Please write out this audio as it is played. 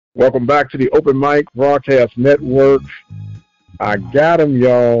Welcome back to the Open Mic Broadcast Network. I got him,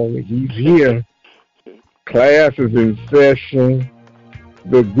 y'all. He's here. Class is in session.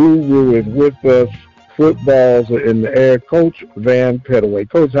 The guru is with us. Footballs are in the air. Coach Van Pettaway.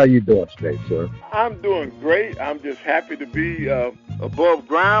 Coach, how you doing today, sir? I'm doing great. I'm just happy to be above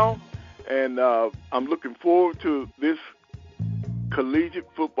ground, and I'm looking forward to this collegiate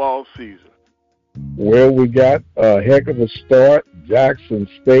football season. Well, we got a heck of a start. Jackson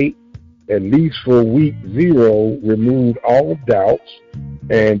State, at least for week 0, removed all doubts.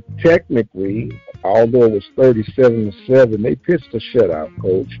 And technically, although it was 37-7, they pitched a shutout,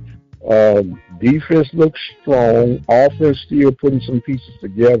 Coach. Defense looks strong. Offense still putting some pieces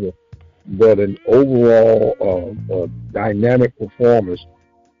together. But an overall dynamic performance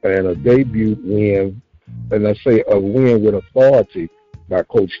and a debut win, and I say a win with authority by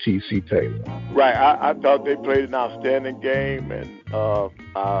Coach T.C. Taylor. Right. I thought they played an outstanding game, and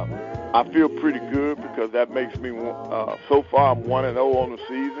I feel pretty good because that makes me, so far I'm 1-0 on the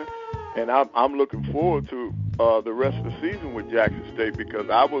season, and I'm looking forward to the rest of the season with Jackson State because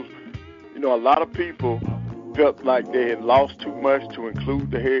I was, a lot of people felt like they had lost too much to include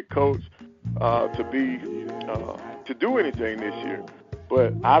the head coach to do anything this year.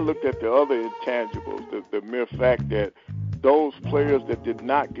 But I looked at the other intangibles, the mere fact that those players that did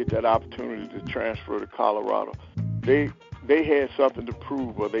not get that opportunity to transfer to Colorado, they had something to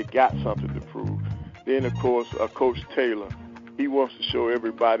prove, or they got something to prove. Then, of course, Coach Taylor, he wants to show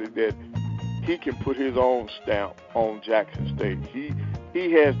everybody that he can put his own stamp on Jackson State.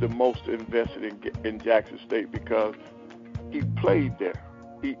 He has the most invested in Jackson State because he played there.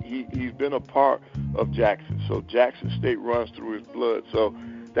 He's been a part of Jackson, so Jackson State runs through his blood. So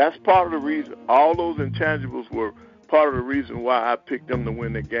that's part of the reason. All those intangibles were part of the reason why I picked them to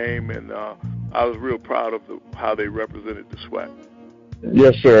win the game, and I was real proud of how they represented the SWAC.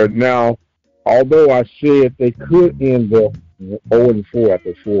 Yes, sir. Now, although I said they could end up 0-4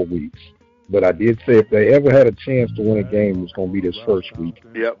 after 4 weeks, but I did say if they ever had a chance to win a game, it was going to be this first week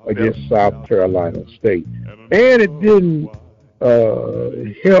against South Carolina State. And it didn't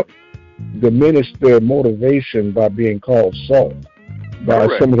help diminish their motivation by being called soft by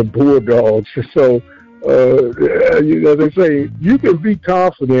some of the Bulldogs. So, they say, you can be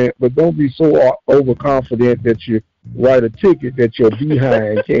confident, but don't be so overconfident that you write a ticket that your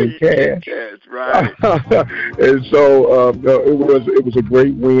behind can't cash. That's right. And so it was a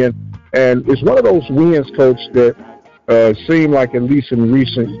great win. And it's one of those wins, Coach, that seem like at least in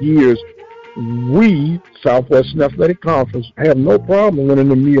recent years, we, Southwestern Athletic Conference, have no problem winning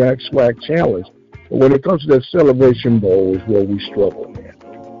the MEAC SWAC Challenge. But when it comes to that Celebration Bowl is where we struggle, man.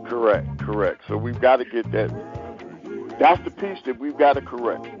 Correct. So we've got to get that. That's the piece that we've got to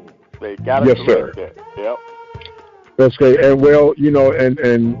correct. They got to correct that. Yep. Okay, and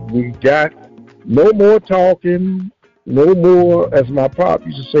and we got no more talking, no more, as my pop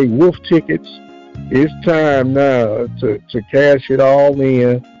used to say, wolf tickets. It's time now to cash it all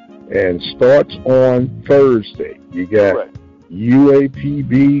in, and starts on Thursday. You got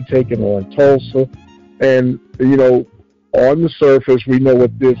UAPB taking on Tulsa, and on the surface, we know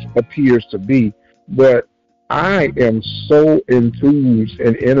what this appears to be, but I am so enthused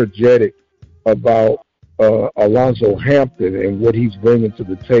and energetic about Alonzo Hampton and what he's bringing to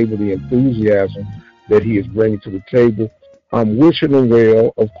the table, the enthusiasm that he is bringing to the table. I'm wishing him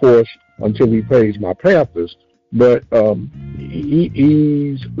well, of course, until he plays my Panthers, but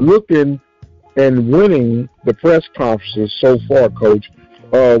he's looking and winning the press conferences so far, Coach.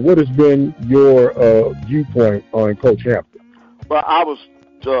 What has been your viewpoint on Coach Hampton? Well, I was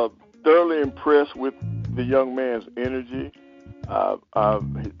thoroughly impressed with the young man's energy,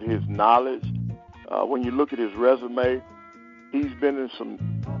 his knowledge. When you look at his resume, he's been in some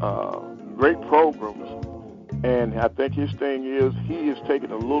great programs, and I think his thing is he has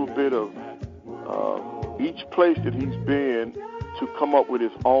taken a little bit of each place that he's been to come up with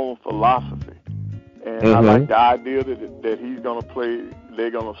his own philosophy. And I like the idea that he's going to play.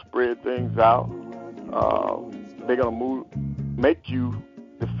 They're going to spread things out. They're going to make you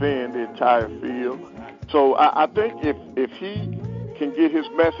defend the entire field. So I think if he can get his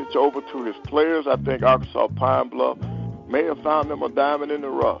message over to his players, I think Arkansas Pine Bluff may have found them a diamond in the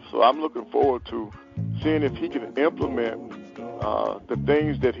rough. So I'm looking forward to seeing if he can implement the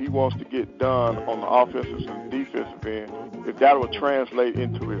things that he wants to get done on the offensive and defensive end, if that will translate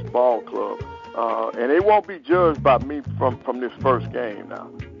into his ball club. And it won't be judged by me from this first game now.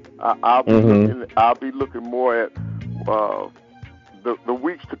 I'll be looking more at the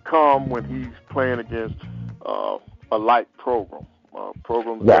weeks to come when he's playing against a light program.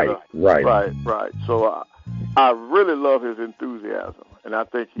 Programs right. So I really love his enthusiasm. And I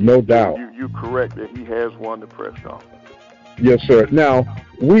think no doubt. You're correct that he has won the press conference. Yes, sir. Now,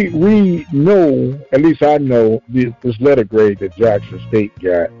 we know, at least I know, this letter grade that Jackson State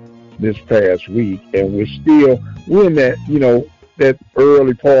got this past week, and we're in that, that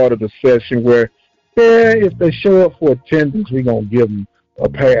early part of the session where, if they show up for attendance, we're going to give them a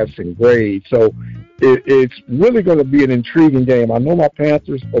passing grade. So it's really going to be an intriguing game. I know my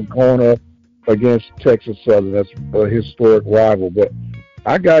Panthers are going up against Texas Southern. That's a historic rival, but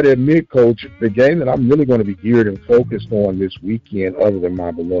I got to admit, Coach, the game that I'm really going to be geared and focused on this weekend, other than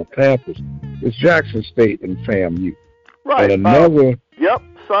my beloved Panthers, is Jackson State and FAMU. Right. And another.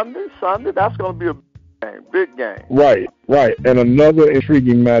 Sunday. That's going to be a big game. Right. And another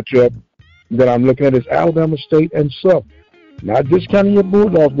intriguing matchup that I'm looking at is Alabama State and Southern. Not discounting your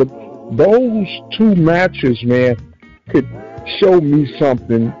Bulldogs, but those two matches, man, could show me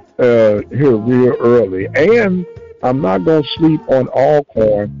something here real early. And I'm not going to sleep on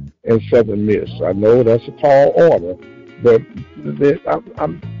Alcorn and Southern Miss. I know that's a tall order, but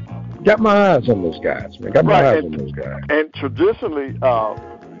I'm got my eyes on those guys, man. On those guys. And traditionally,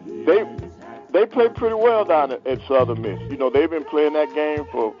 they play pretty well down at Southern Miss. They've been playing that game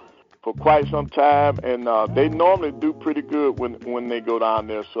for quite some time, and they normally do pretty good when they go down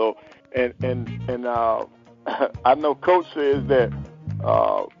there. So, and I know Coach says that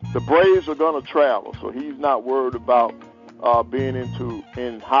the Braves are going to travel, so he's not worried about being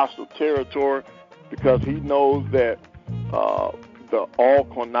in hostile territory, because he knows that the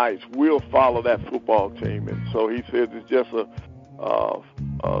Alcorn Knights will follow that football team, and so he says it's just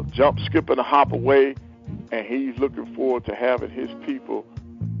a jump, skip, and a hop away, and he's looking forward to having his people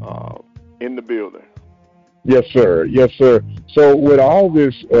in the building. Yes, sir. So with all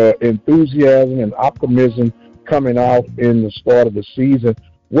this enthusiasm and optimism coming out in the start of the season,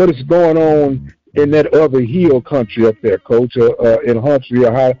 what is going on in that other hill country up there, Coach, in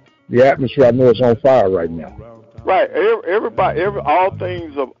Huntsville? How the atmosphere, I know, is on fire right now. Right. All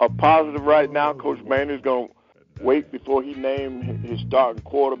things are positive right now. Coach Maynard's going to wait before he named his starting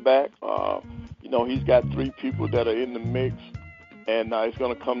quarterback. He's got 3 people that are in the mix, and it's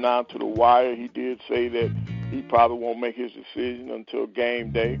going to come down to the wire. He did say that he probably won't make his decision until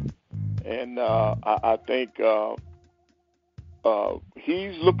game day, and I think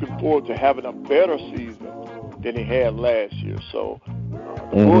he's looking forward to having a better season than he had last year. So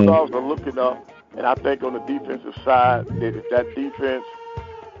the Bulldogs are looking up, and I think on the defensive side, that if that defense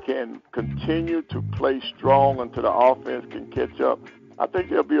can continue to play strong until the offense can catch up, I think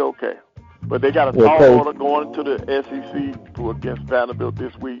they'll be okay. But they got a tall order going into the SEC against Vanderbilt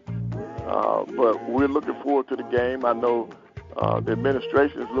this week. But we're looking forward to the game. I know the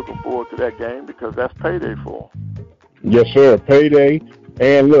administration is looking forward to that game because that's payday for them. Yes, sir, payday.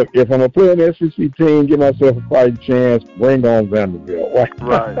 And look, if I'm going to play an SEC team, give myself a fighting chance, bring on Vanderbilt.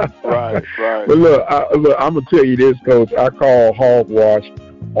 Right. But look, I'm going to tell you this, Coach. I call hogwash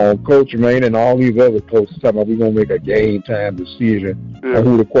on Coach Maine and all these other coaches talking about we're going to make a game time decision on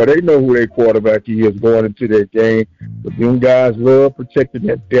who the quarterback. They know who their quarterback is going into their game. But them guys love protecting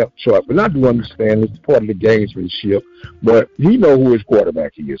that depth chart. But I do understand it's part of the gamesmanship. But he know who his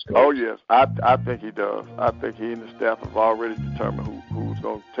quarterback is, Coach. Oh, yes. I think he does. I think he and the staff have already determined who's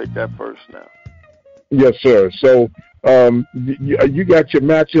going to take that first snap. Yes, sir. So you got your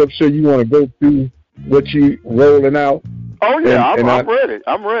matchup, so you want to go through what you rolling out? Oh, yeah, I'm ready.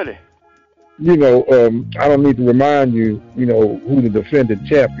 I'm ready. I don't need to remind you, who the defending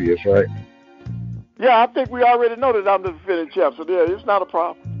champ is, right? Yeah, I think we already know that I'm the defending champ, so yeah, it's not a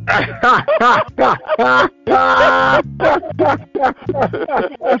problem. Yes,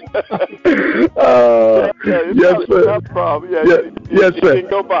 sir. Not a problem. Yeah, yes, sir. It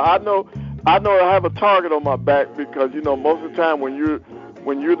go by. I know I have a target on my back because, most of the time when you're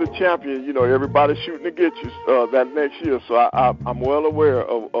the champion, everybody's shooting to get you that next year. So I'm well aware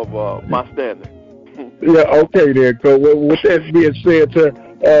of my standing. Yeah, okay then, Coach. Well, with that being said, sir,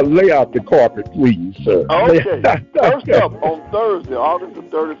 lay out the carpet, please, sir. Okay. First up, on Thursday, August the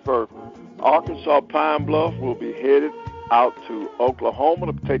 31st, Arkansas Pine Bluff will be headed out to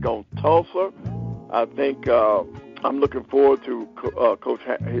Oklahoma to take on Tulsa. I think I'm looking forward to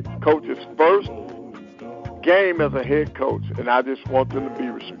Coach's first game as a head coach, and I just want them to be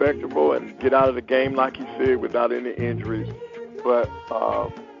respectable and get out of the game, like he said, without any injuries. But,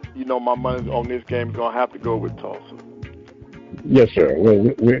 my money on this game is going to have to go with Tulsa. Yes, sir.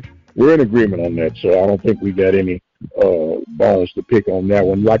 Well, we're in agreement on that, sir. I don't think we got any bones to pick on that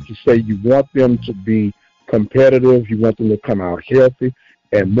one. Like you say, you want them to be competitive. You want them to come out healthy.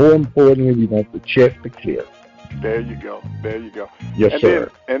 And more importantly, we want the check to clear. There you go. Yes,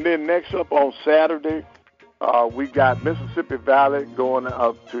 sir. And then next up on Saturday, We got Mississippi Valley going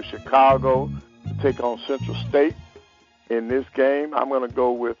up to Chicago to take on Central State in this game. I'm going to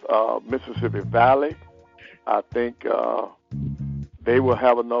go with Mississippi Valley. I think they will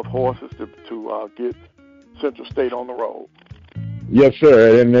have enough horses to get Central State on the road. Yes,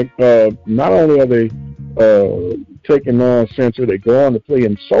 sir. And not only are they taking on Central, they go on to play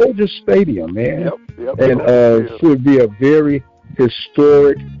in Soldier Stadium, man. Yep. And should be a very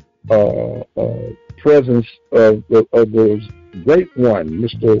historic presence of the great one,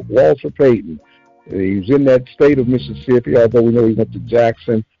 Mr. Walter Payton. He was in that state of Mississippi, although we know he went to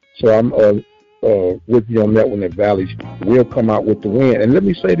Jackson. So I'm with you on that one. That Valley will come out with the win. And let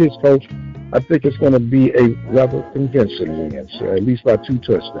me say this, Coach. I think it's going to be a rather convincing win, so at least by 2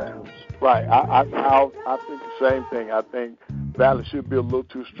 touchdowns. Right. I think the same thing. I think Valley should be a little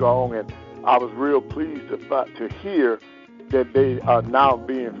too strong, and I was real pleased to hear that they are now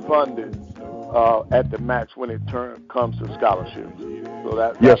being funded at the max when it comes to scholarships. So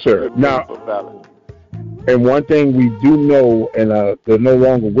that's yes, sir. Now, for Valley. And one thing we do know, and they're no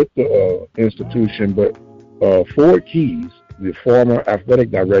longer with the institution, but Ford Keys, the former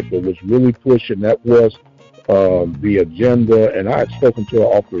athletic director, was really pushing. That was the agenda, and I had spoken to her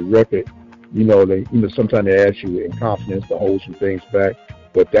off the record. Sometimes they ask you in confidence to hold some things back,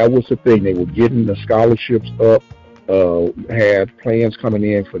 but that was the thing. They were getting the scholarships up, had plans coming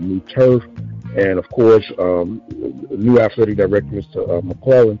in for new turf, and of course, new athletic director, Mr.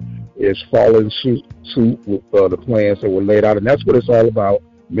 McClellan, is following suit with the plans that were laid out, and that's what it's all about.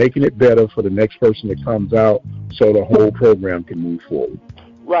 Making it better for the next person that comes out, so the whole program can move forward.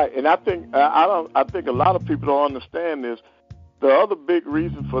 Right, and I think I think a lot of people don't understand this. The other big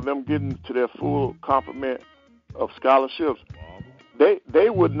reason for them getting to their full complement of scholarships, they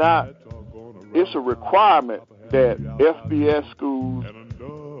would not. It's a requirement that FBS schools,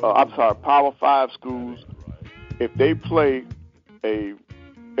 Power 5 schools, if they play a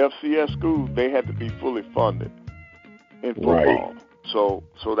FCS school, they had to be fully funded in football. Right. So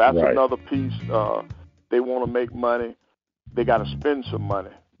that's another piece. They want to make money. They got to spend some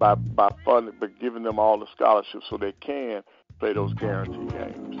money by funding, but giving them all the scholarships so they can play those guarantee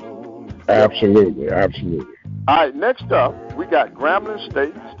games. Absolutely. All right, next up, we got Grambling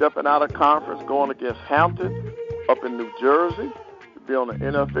State stepping out of conference, going against Hampton up in New Jersey to be on the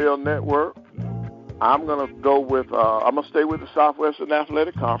NFL Network. I'm going to go with, I'm going to stay with the Southwestern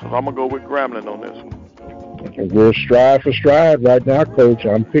Athletic Conference. I'm going to go with Grambling on this one. We're stride for stride right now, Coach.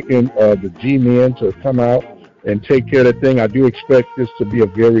 I'm picking the G-men to come out and take care of the thing. I do expect this to be a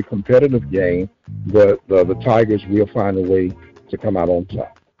very competitive game, but the Tigers will find a way to come out on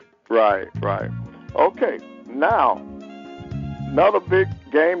top. Right. Okay, now, another big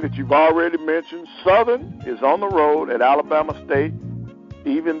game that you've already mentioned. Southern is on the road at Alabama State.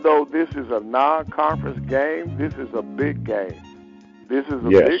 Even though this is a non-conference game, this is a big game. This is a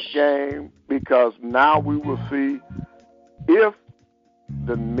big game because now we will see if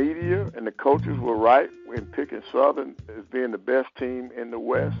the media and the coaches were right in picking Southern as being the best team in the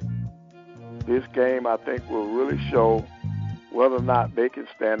West. This game, I think, will really show whether or not they can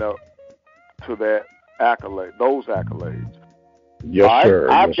stand up to those accolades. Yes,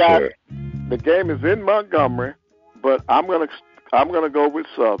 sir. The game is in Montgomery, but I'm gonna go with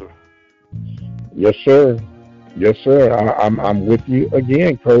Southern. Yes, sir. I'm with you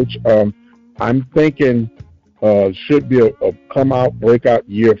again, Coach. I'm thinking should be a come-out, breakout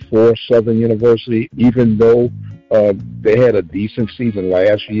year for Southern University. Even though they had a decent season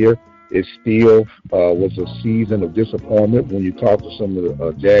last year, it still was a season of disappointment when you talk to some of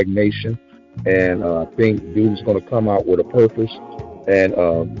the Jag Nation. And I think Duke's going to come out with a purpose, and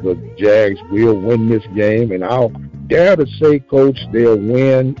the Jags will win this game. And I'll dare to say, Coach, they'll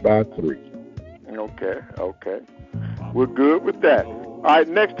win by 3. Okay. We're good with that. All right,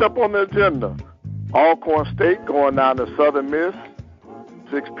 next up on the agenda, Alcorn State going down to Southern Miss,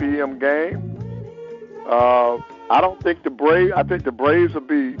 6 p.m. game. I think the Braves will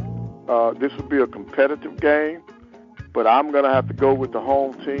be, this will be a competitive game, but I'm going to have to go with the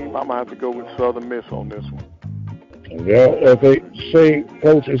home team. I'm going to have to go with Southern Miss on this one. Well, as they say,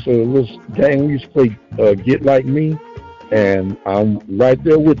 Coach, it's a little game we used to play Get Like Me, and I'm right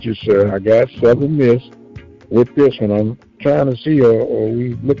there with you, sir. I got Southern Miss with this one. I'm trying to see, are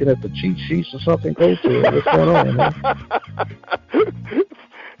we looking at the cheat sheets or something, Coach? What's going on, man?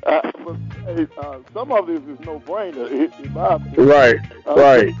 Some of this is no-brainer. Right.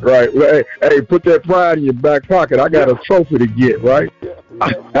 Hey, put that pride in your back pocket. I got a trophy to get, right? All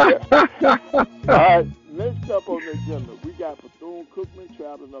right. next up on the agenda, we got Bethune-Cookman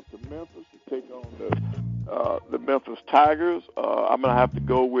traveling up to Memphis to take on the Memphis Tigers. I'm going to have to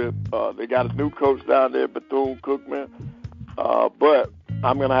go with, they got a new coach down there, Bethune-Cookman, but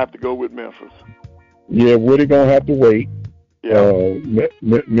I'm going to have to go with Memphis. Yeah, Woody going to have to wait. Yeah.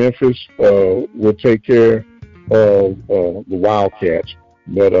 Memphis will take care of the Wildcats.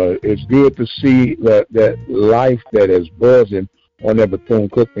 But it's good to see that life that is buzzing on that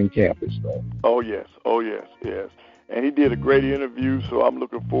Bethune-Cookman campus, though. Oh, yes. And he did a great interview, so I'm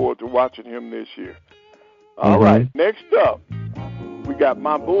looking forward to watching him this year. All right, next up, we got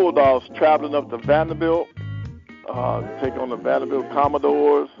my Bulldogs traveling up to Vanderbilt, take on the Vanderbilt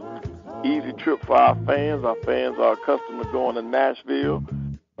Commodores. Easy trip for our fans. Our fans are accustomed to going to Nashville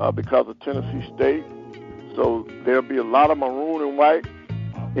because of Tennessee State. So there'll be a lot of maroon and white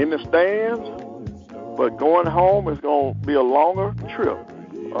in the stands, but going home is going to be a longer trip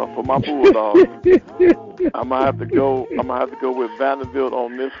for my Bulldogs. I'm gonna have to go with Vanderbilt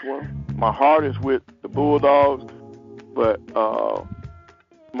on this one. My heart is with the Bulldogs, but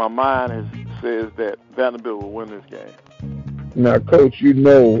my mind says that Vanderbilt will win this game. Now, Coach, you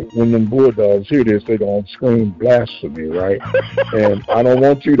know when them Bulldogs hear this, they're going to scream blasphemy, right? And I don't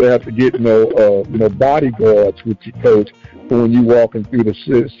want you to have to get no bodyguards with you, Coach, when you walking through the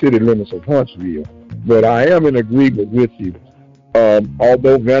city limits of Huntsville. But I am in agreement with you.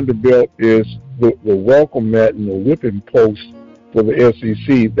 Although Vanderbilt is the welcome mat and the whipping post for the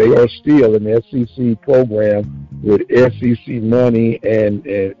SEC, they are still an SEC program with SEC money and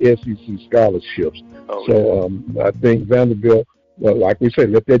SEC scholarships. Oh, so I think Vanderbilt, like we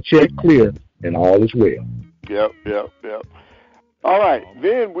said, let that check clear and all is well. Yep. All right,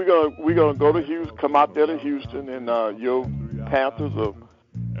 then we're gonna go to Houston, come out there to Houston, and your Panthers are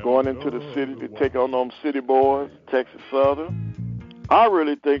going into the city to take on them City Boys, Texas Southern. I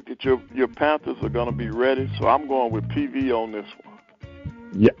really think that your Panthers are going to be ready, so I'm going with PV on this one.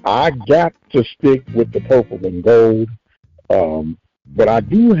 Yeah, I got to stick with the purple and gold, but I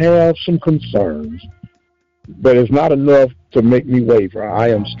do have some concerns, but it's not enough to make me waver. I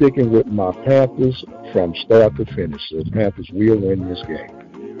am sticking with my Panthers from start to finish. So the Panthers will win this game.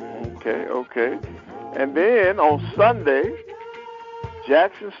 Okay. And then on Sunday,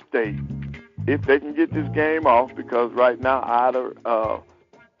 Jackson State, if they can get this game off, because right now either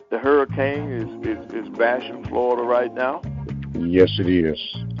the hurricane is bashing Florida right now. Yes, it is.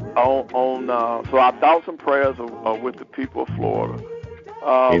 So our thoughts and prayers are with the people of Florida.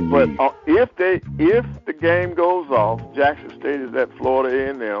 But if the game goes off, Jackson State is at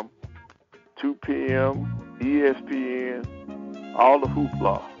Florida A&M, 2 p.m., ESPN, all the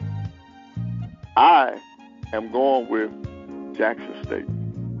hoopla. I am going with Jackson State.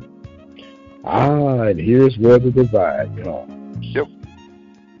 And here's where the divide comes. Yep.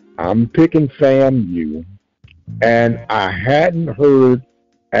 I'm picking FAMU, and I hadn't heard,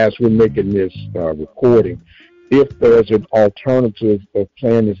 as we're making this recording, if there's an alternative of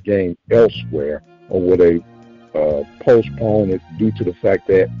playing this game elsewhere, or would they postpone it due to the fact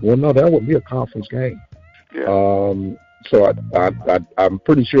that, that would be a conference game. Yeah. So I'm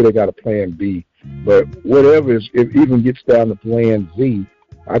pretty sure they got a plan B. But whatever, if it even gets down to plan Z,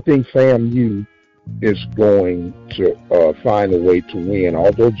 I think FAMU is going to find a way to win.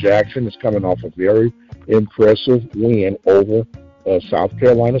 Although Jackson is coming off a very impressive win over South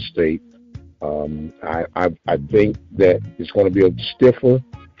Carolina State, I think that it's going to be a stiffer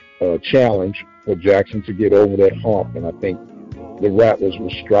challenge for Jackson to get over that hump. And I think the Rattlers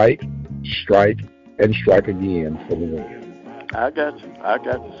will strike, and strike again for the win. I got you.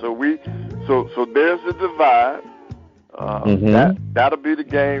 So there's the divide. That'll be the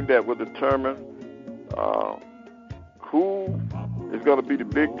game that will determine who is going to be the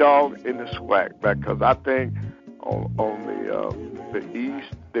big dog in the SWAC. Because I think on the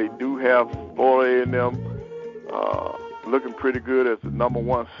East they do have Florida A&M looking pretty good as the number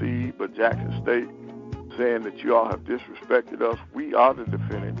 1 seed, but Jackson State saying that you all have disrespected us. We are the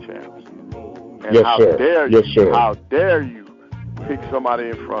defending champs. And yes, how sir. dare yes, you? Sir. How dare you pick somebody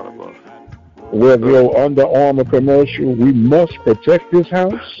in front of us? With your Under Armour commercial, we must protect this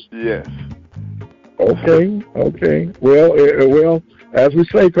house? Yes. Okay. Well, as we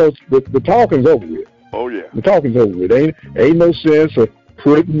say, Coach, the talking's over with. Oh, yeah. The talking's over with. Ain't no sense of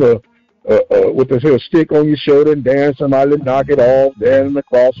putting a stick on your shoulder and daring somebody to knock it off, daring to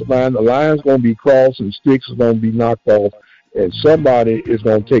cross the line. The line's going to be crossed and sticks are going to be knocked off, and somebody is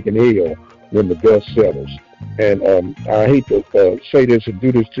going to take an L when the dust settles. And I hate to say this and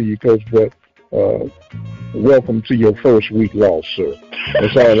do this to you, Coach, but welcome to your first week loss, sir.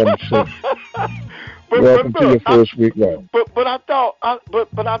 That's all I'm saying. Welcome to your first week long. But I thought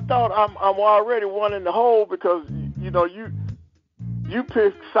I'm already one in the hole because you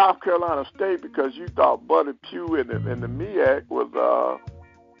picked South Carolina State because you thought Buddy Pugh and the MEAC was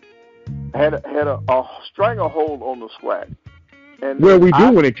had a stranglehold on the SWAC. And well, we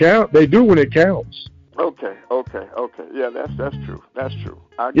do when it counts. They do when it counts. Okay. Yeah, that's true. That's true.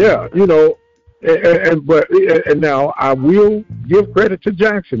 Yeah, and now I will give credit to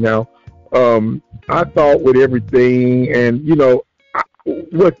Jackson. Now, I thought with everything, and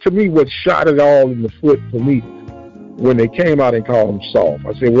what shot it all in the foot for me when they came out and called him soft.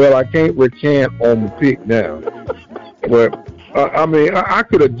 I said, well, I can't recant on the pick now, but I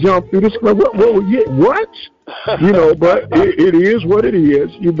could have jumped through this. What? But it is what it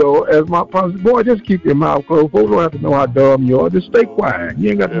is. As my father said, boy, just keep your mouth closed. Folks don't have to know how dumb you are. Just stay quiet. You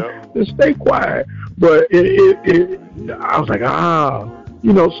ain't got to just stay quiet. But I was like,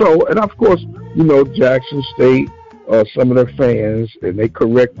 So, and of course, Jackson State, some of their fans, and they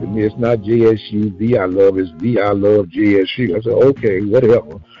corrected me. It's not JSU. The I love is the I love JSU. I said, okay,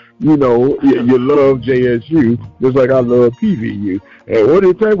 whatever. You love JSU just like I love PVU. And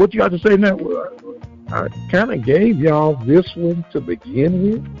what you got to say now? Well, I kind of gave y'all this one to begin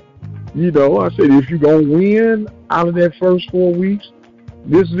with. I said, if you're going to win out of that first 4 weeks,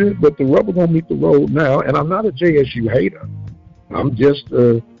 this is it. But the rubber going to meet the road now. And I'm not a JSU hater. I'm just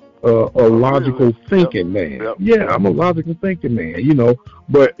a logical thinking man. Yep. Yeah, I'm a logical thinking man,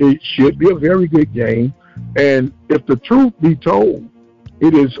 But it should be a very good game. And if the truth be told,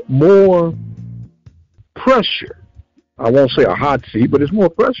 it is more pressure. I won't say a hot seat, but it's more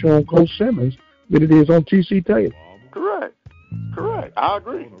pressure on Coach Simmons than it is on T.C. Taylor. Correct. I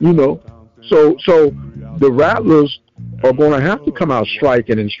agree. So the Rattlers are going to have to come out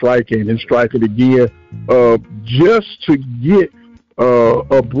striking again, just to get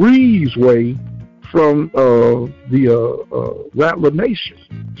a breezeway from the Rattler Nation.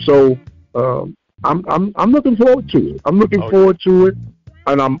 So I'm looking forward to it. Forward to it.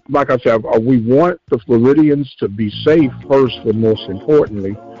 And like I said, we want the Floridians to be safe first and most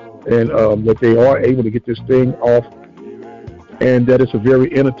importantly, and that they are able to get this thing off, and that it's a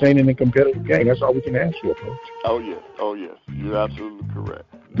very entertaining and competitive game. That's all we can ask for, Coach. Oh yes, you're absolutely correct.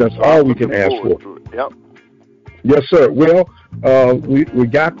 That's all we can ask for. Yep. Yes, sir. Well, we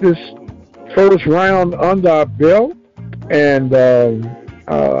got this first round under our belt, and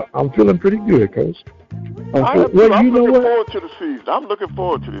I'm feeling pretty good, Coach. I'm looking forward to the season. I'm looking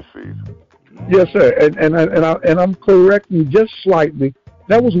forward to this season. Yes, sir. And I'm correcting just slightly.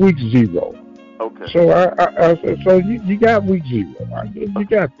 That was week 0. Okay. So you got week 0. You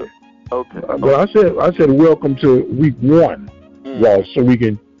got that. Okay. But I said welcome to week 1, Ross, so we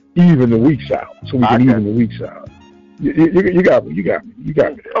can even the weeks out. You got me. There.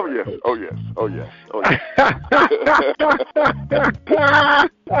 Oh yes.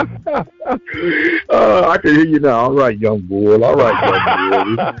 I can hear you now. All right, young boy.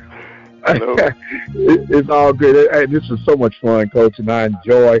 It's all good. Hey, this is so much fun, Coach, and I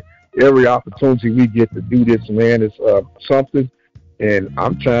enjoy every opportunity we get to do this, man. It's something, and I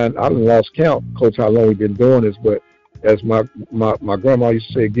done lost count, Coach, how long we've been doing this, but as my grandma used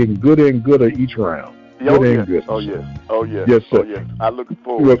to say, getting gooder and gooder each round. Oh yes. Yes, sir. Oh yes. I'm looking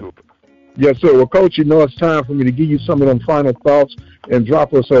forward to it. Yes, sir. Well, Coach, it's time for me to give you some of them final thoughts and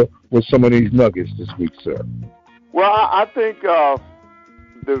drop us with some of these nuggets this week, sir. Well, I think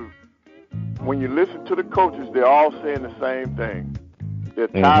when you listen to the coaches, they're all saying the same thing. They're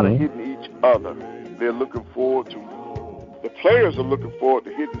tired of hitting each other. They're looking forward to. The players are looking forward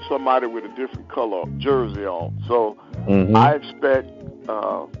to hitting somebody with a different color jersey on. So I expect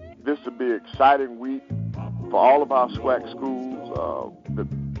this to be an exciting week for all of our SWAC schools.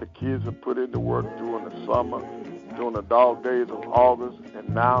 The kids have put in the work during the summer, during the dog days of August, and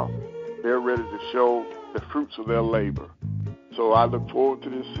now they're ready to show the fruits of their labor. So I look forward to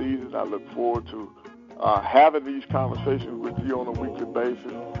this season. I look forward to having these conversations with you on a weekly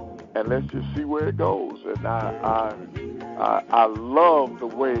basis, and let's just see where it goes. And I love the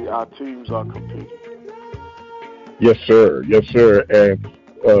way our teams are competing. Yes, sir. And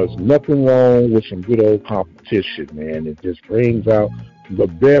there's nothing wrong with some good old competition, man. It just brings out the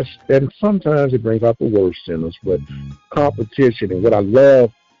best, and sometimes it brings out the worst in us. But competition, and what I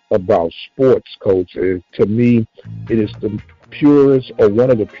love about sports, Coach, is, to me, it is the purest, or one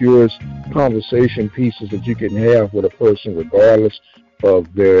of the purest conversation pieces that you can have with a person, regardless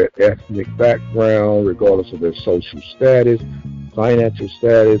of their ethnic background, regardless of their social status, financial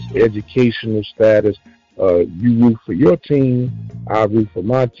status, educational status. You root for your team, I root for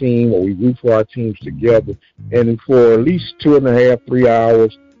my team, or we root for our teams together. And for at least 2.5, 3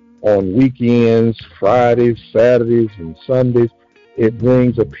 hours, on weekends, Fridays, Saturdays, and Sundays. It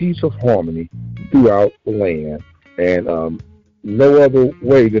brings a piece of harmony throughout the land. And no other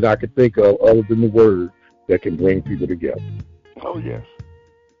way that I could think of other than the word that can bring people together. Oh, yes.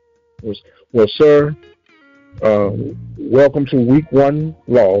 Well, sir, welcome to week one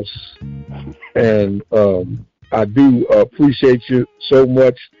loss. And I do appreciate you so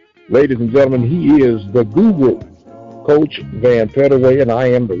much. Ladies and gentlemen, he is the guru, Coach Van Pettaway, and I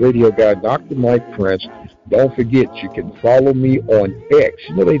am the radio guy, Dr. Mike Prince. Don't forget, you can follow me on X.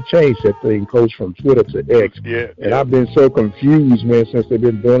 You know, they changed that thing, Coach, from Twitter to X. Yeah. And I've been so confused, man, since they've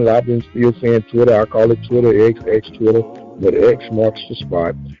been doing it. I've been still saying Twitter. I call it Twitter, X Twitter, but X marks the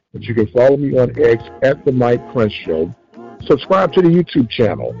spot. But you can follow me on X at The Mike Prince Show. Subscribe to the YouTube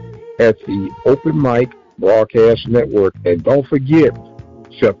channel at the Open Mic Broadcast Network. And don't forget,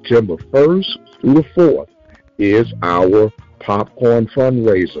 September 1st through the 4th is our popcorn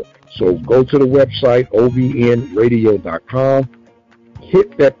fundraiser. So go to the website, obnradio.com,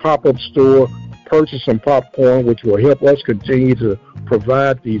 hit that pop-up store, purchase some popcorn, which will help us continue to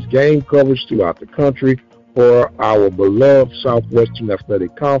provide these game coverage throughout the country for our beloved Southwestern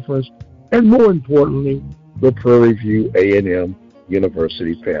Athletic Conference, and more importantly, the Prairie View A&M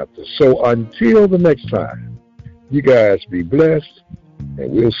University Panthers. So until the next time, you guys be blessed,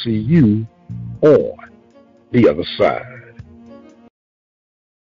 and we'll see you on the other side.